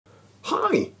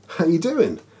Hi, how you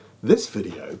doing? This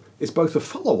video is both a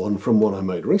follow-on from one I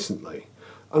made recently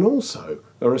and also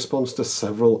a response to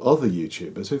several other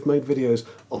YouTubers who've made videos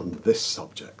on this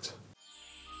subject.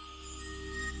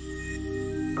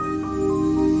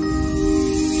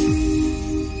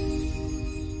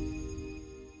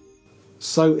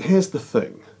 So here's the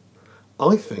thing.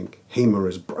 I think HEMA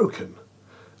is broken,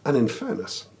 and in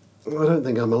fairness, I don't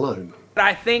think I'm alone.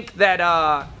 I think that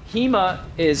HEMA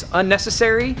is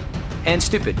unnecessary and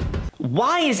stupid.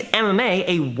 Why is MMA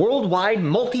a worldwide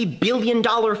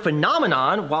multi-billion-dollar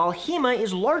phenomenon while HEMA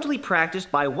is largely practiced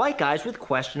by white guys with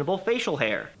questionable facial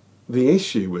hair? The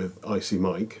issue with Icy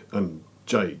Mike and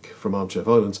Jake from Armchair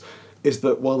Violence is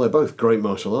that while they're both great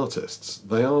martial artists,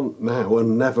 they aren't now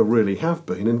and never really have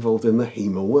been involved in the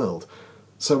HEMA world.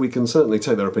 So we can certainly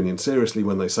take their opinion seriously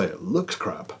when they say it looks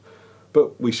crap,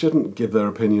 but we shouldn't give their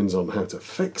opinions on how to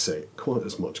fix it quite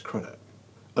as much credit.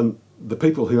 And the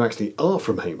people who actually are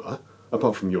from HEMA,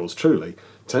 apart from yours truly,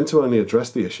 tend to only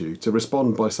address the issue to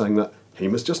respond by saying that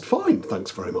HEMA's just fine, thanks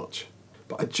very much.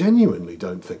 But I genuinely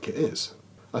don't think it is.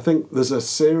 I think there's a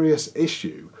serious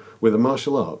issue with a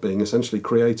martial art being essentially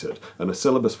created and a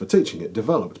syllabus for teaching it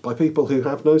developed by people who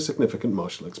have no significant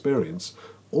martial experience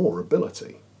or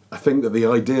ability. I think that the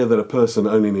idea that a person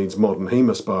only needs modern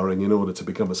HEMA sparring in order to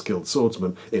become a skilled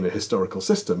swordsman in a historical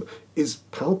system is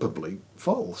palpably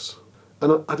false.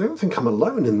 And I don't think I'm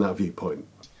alone in that viewpoint.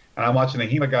 And I'm watching the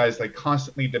HEMA guys like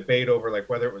constantly debate over like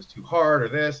whether it was too hard or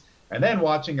this, and then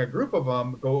watching a group of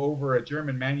them go over a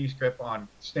German manuscript on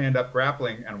stand-up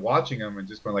grappling and watching them and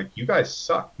just going like, you guys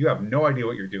suck. You have no idea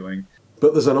what you're doing.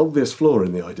 But there's an obvious flaw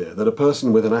in the idea that a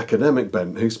person with an academic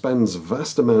bent who spends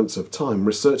vast amounts of time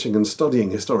researching and studying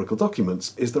historical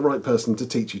documents is the right person to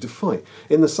teach you to fight,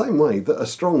 in the same way that a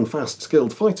strong, fast,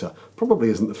 skilled fighter probably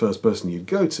isn't the first person you'd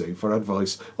go to for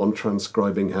advice on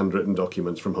transcribing handwritten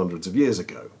documents from hundreds of years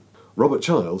ago. Robert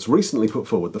Childs recently put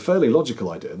forward the fairly logical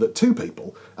idea that two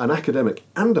people, an academic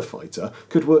and a fighter,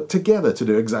 could work together to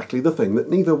do exactly the thing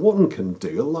that neither one can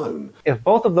do alone. If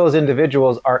both of those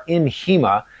individuals are in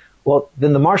HEMA, well,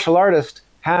 then the martial artist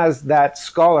has that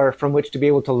scholar from which to be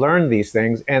able to learn these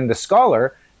things, and the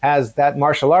scholar has that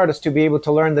martial artist to be able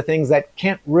to learn the things that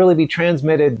can't really be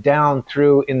transmitted down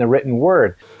through in the written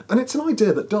word. And it's an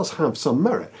idea that does have some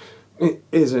merit. It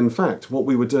is, in fact, what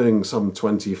we were doing some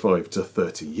 25 to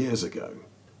 30 years ago.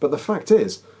 But the fact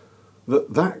is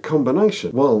that that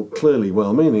combination, while clearly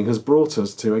well-meaning, has brought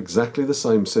us to exactly the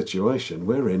same situation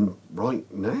we're in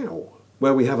right now,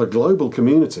 where we have a global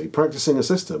community practicing a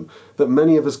system that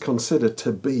many of us consider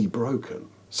to be broken.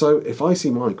 So if Icy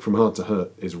Mike from Hard to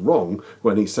Hurt is wrong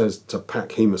when he says to pack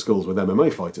HEMA schools with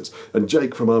MMA fighters, and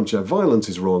Jake from Armchair Violence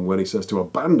is wrong when he says to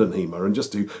abandon HEMA and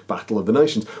just do Battle of the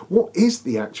Nations, what is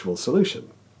the actual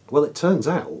solution? Well, it turns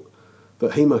out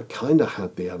that HEMA kinda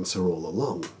had the answer all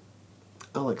along.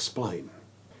 I'll explain.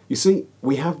 You see,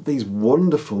 we have these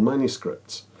wonderful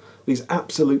manuscripts, these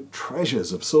absolute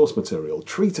treasures of source material,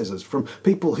 treatises from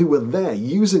people who were there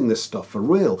using this stuff for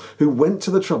real, who went to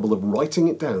the trouble of writing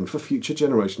it down for future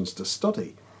generations to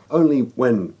study. Only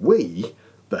when we,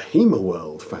 the HEMA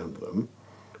world, found them,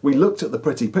 we looked at the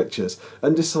pretty pictures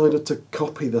and decided to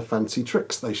copy the fancy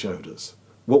tricks they showed us.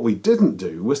 What we didn't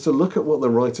do was to look at what the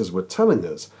writers were telling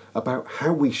us about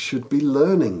how we should be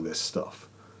learning this stuff.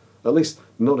 At least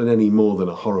not in any more than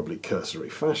a horribly cursory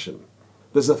fashion.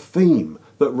 There's a theme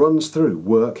that runs through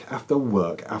work after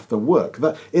work after work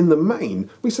that, in the main,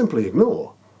 we simply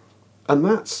ignore. And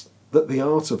that's that the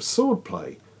art of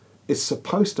swordplay is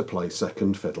supposed to play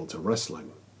second fiddle to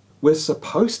wrestling. We're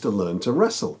supposed to learn to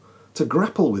wrestle, to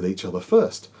grapple with each other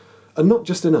first, and not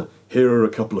just in a here are a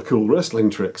couple of cool wrestling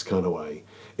tricks kind of way,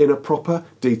 in a proper,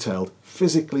 detailed,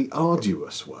 physically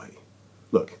arduous way.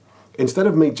 Look, instead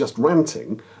of me just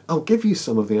ranting, I'll give you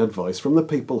some of the advice from the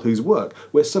people whose work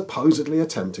we're supposedly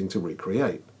attempting to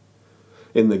recreate.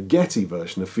 In the Getty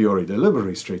version of Fiore de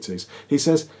Liberi's treatise, he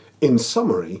says, in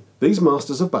summary, these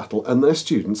masters of battle and their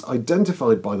students,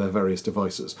 identified by their various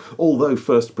devices, although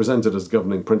first presented as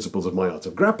governing principles of my art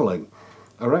of grappling,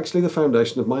 are actually the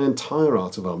foundation of my entire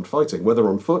art of armed fighting, whether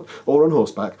on foot or on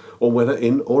horseback, or whether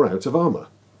in or out of armour.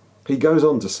 He goes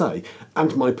on to say,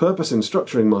 and my purpose in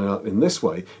structuring my art in this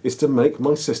way is to make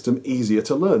my system easier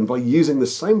to learn by using the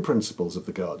same principles of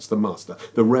the guards, the master,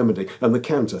 the remedy and the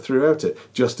counter throughout it,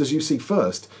 just as you see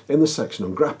first in the section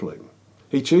on grappling.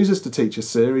 He chooses to teach a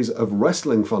series of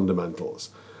wrestling fundamentals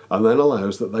and then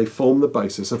allows that they form the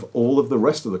basis of all of the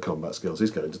rest of the combat skills he's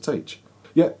going to teach.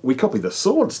 Yet we copy the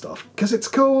sword stuff because it's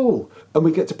cool, and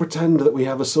we get to pretend that we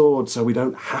have a sword so we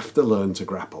don't have to learn to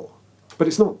grapple. But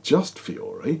it's not just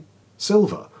Fiore.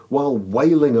 Silva, while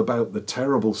wailing about the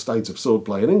terrible state of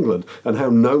swordplay in England and how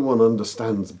no one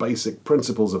understands basic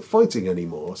principles of fighting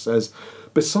anymore, says,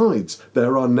 "Besides,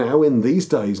 there are now in these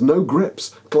days no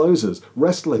grips, closes,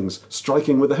 wrestlings,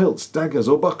 striking with the hilts, daggers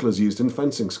or bucklers used in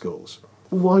fencing schools."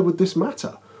 Why would this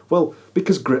matter? Well,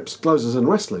 because grips, closes and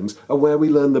wrestlings are where we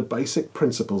learn the basic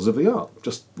principles of the art,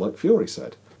 just like Fury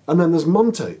said. And then there's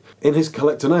Monte. In his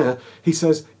Collectanea, he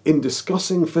says, "In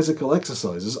discussing physical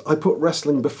exercises, I put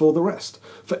wrestling before the rest,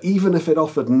 for even if it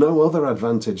offered no other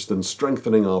advantage than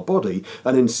strengthening our body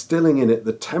and instilling in it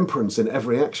the temperance in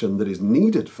every action that is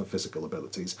needed for physical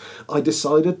abilities, I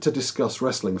decided to discuss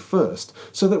wrestling first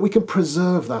so that we can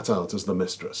preserve that art as the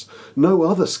mistress. No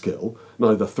other skill,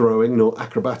 neither throwing nor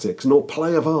acrobatics, nor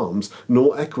play of arms,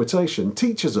 nor equitation,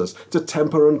 teaches us to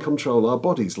temper and control our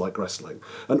bodies like wrestling,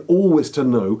 and always to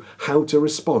know how to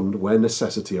respond where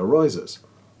necessity arises."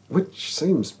 Which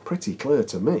seems pretty clear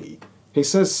to me. He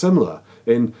says similar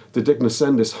in De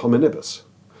Dignoscendis Hominibus,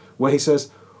 where he says,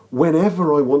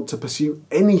 "Whenever I want to pursue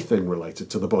anything related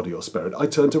to the body or spirit, I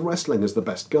turn to wrestling as the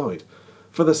best guide.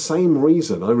 For the same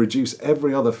reason, I reduce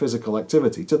every other physical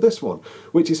activity to this one,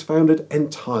 which is founded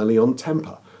entirely on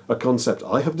temper, a concept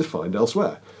I have defined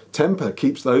elsewhere. Temper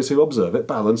keeps those who observe it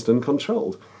balanced and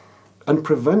controlled, and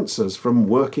prevents us from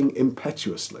working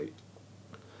impetuously.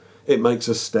 It makes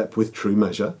us step with true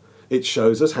measure. It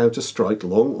shows us how to strike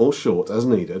long or short as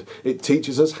needed. It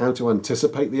teaches us how to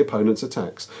anticipate the opponent's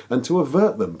attacks and to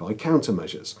avert them by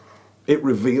countermeasures. It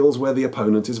reveals where the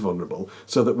opponent is vulnerable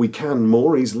so that we can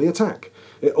more easily attack.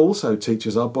 It also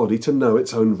teaches our body to know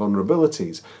its own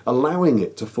vulnerabilities, allowing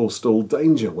it to forestall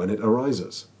danger when it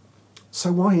arises."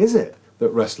 So why is it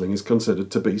that wrestling is considered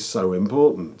to be so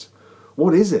important?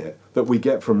 What is it that we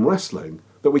get from wrestling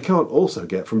that we can't also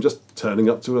get from just turning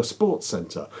up to a sports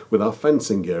centre with our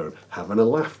fencing gear and having a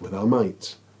laugh with our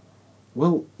mates?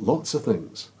 Well, lots of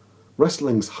things.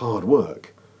 Wrestling's hard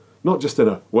work. Not just in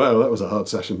a, "well, that was a hard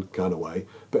session" kind of way,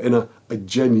 but in a, "I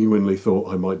genuinely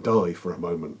thought I might die for a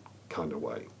moment" kind of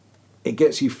way. It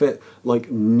gets you fit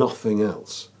like nothing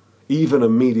else. Even a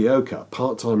mediocre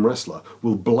part-time wrestler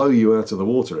will blow you out of the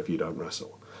water if you don't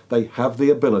wrestle. They have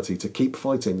the ability to keep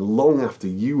fighting long after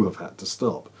you have had to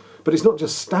stop. But it's not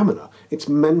just stamina, it's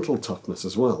mental toughness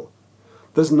as well.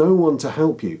 There's no one to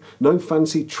help you, no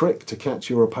fancy trick to catch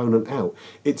your opponent out.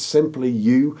 It's simply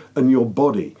you and your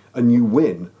body, and you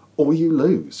win or you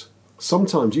lose.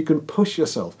 Sometimes you can push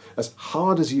yourself as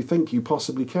hard as you think you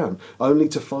possibly can, only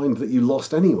to find that you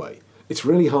lost anyway. It's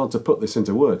really hard to put this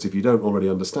into words if you don't already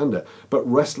understand it, but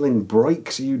wrestling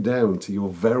breaks you down to your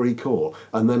very core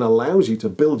and then allows you to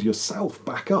build yourself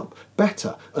back up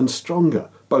better and stronger,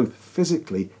 both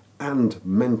physically and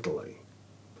mentally.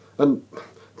 And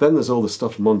then there's all the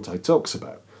stuff Monte talks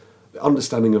about. The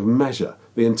understanding of measure,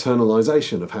 the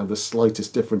internalization of how the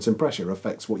slightest difference in pressure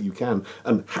affects what you can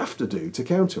and have to do to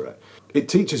counter it. It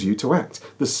teaches you to act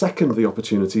the second the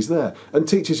opportunity's there, and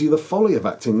teaches you the folly of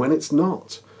acting when it's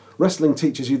not. Wrestling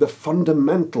teaches you the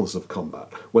fundamentals of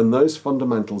combat, when those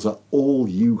fundamentals are all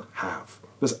you have.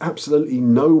 There's absolutely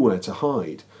nowhere to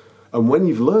hide. And when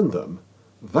you've learned them,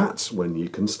 that's when you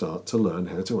can start to learn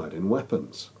how to add in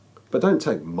weapons. But don't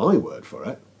take my word for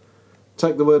it.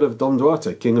 Take the word of Dom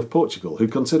Duarte, King of Portugal, who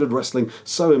considered wrestling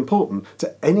so important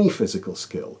to any physical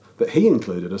skill that he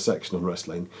included a section on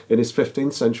wrestling in his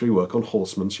 15th century work on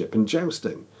horsemanship and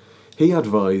jousting. He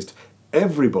advised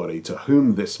everybody to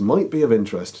whom this might be of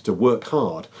interest to work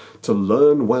hard, to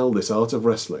learn well this art of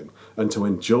wrestling, and to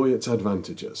enjoy its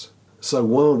advantages. So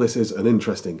while this is an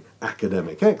interesting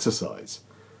academic exercise,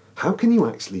 how can you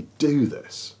actually do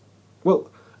this? Well,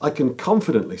 I can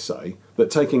confidently say that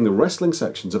taking the wrestling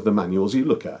sections of the manuals you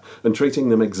look at and treating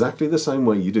them exactly the same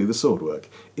way you do the sword work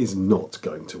is not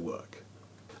going to work.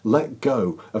 Let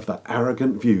go of that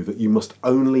arrogant view that you must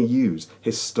only use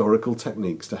historical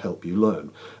techniques to help you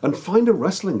learn, and find a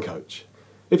wrestling coach.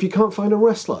 If you can't find a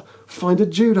wrestler, find a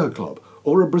judo club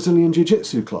or a Brazilian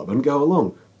jiu-jitsu club and go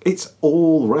along. It's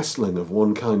all wrestling of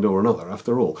one kind or another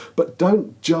after all, but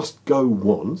don't just go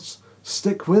once,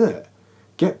 stick with it.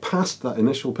 Get past that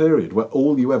initial period where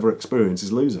all you ever experience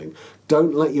is losing.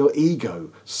 Don't let your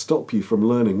ego stop you from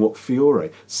learning what Fiore,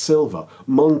 Silva,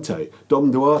 Monte, Dom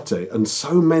Duarte and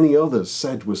so many others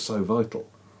said was so vital.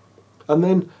 And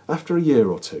then, after a year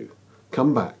or two,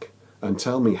 come back and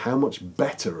tell me how much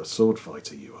better a sword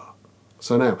fighter you are.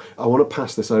 So now, I want to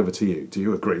pass this over to you. Do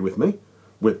you agree with me?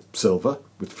 With Silva,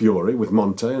 with Fiore, with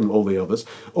Monte and all the others?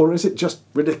 Or is it just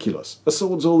ridiculous? A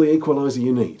sword's all the equaliser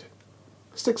you need?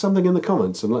 Stick something in the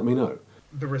comments and let me know.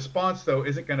 The response, though,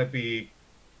 isn't going to be,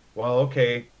 well,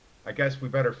 okay, I guess we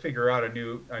better figure out a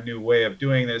new way of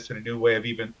doing this and a new way of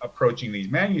even approaching these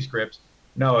manuscripts.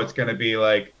 No, it's going to be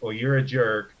like, well, you're a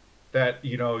jerk, that,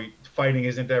 you know, fighting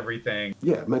isn't everything.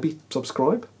 Yeah, maybe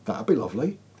subscribe. That'd be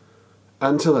lovely.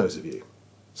 And to those of you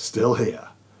still here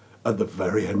at the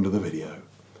very end of the video,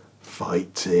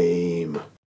 fight team.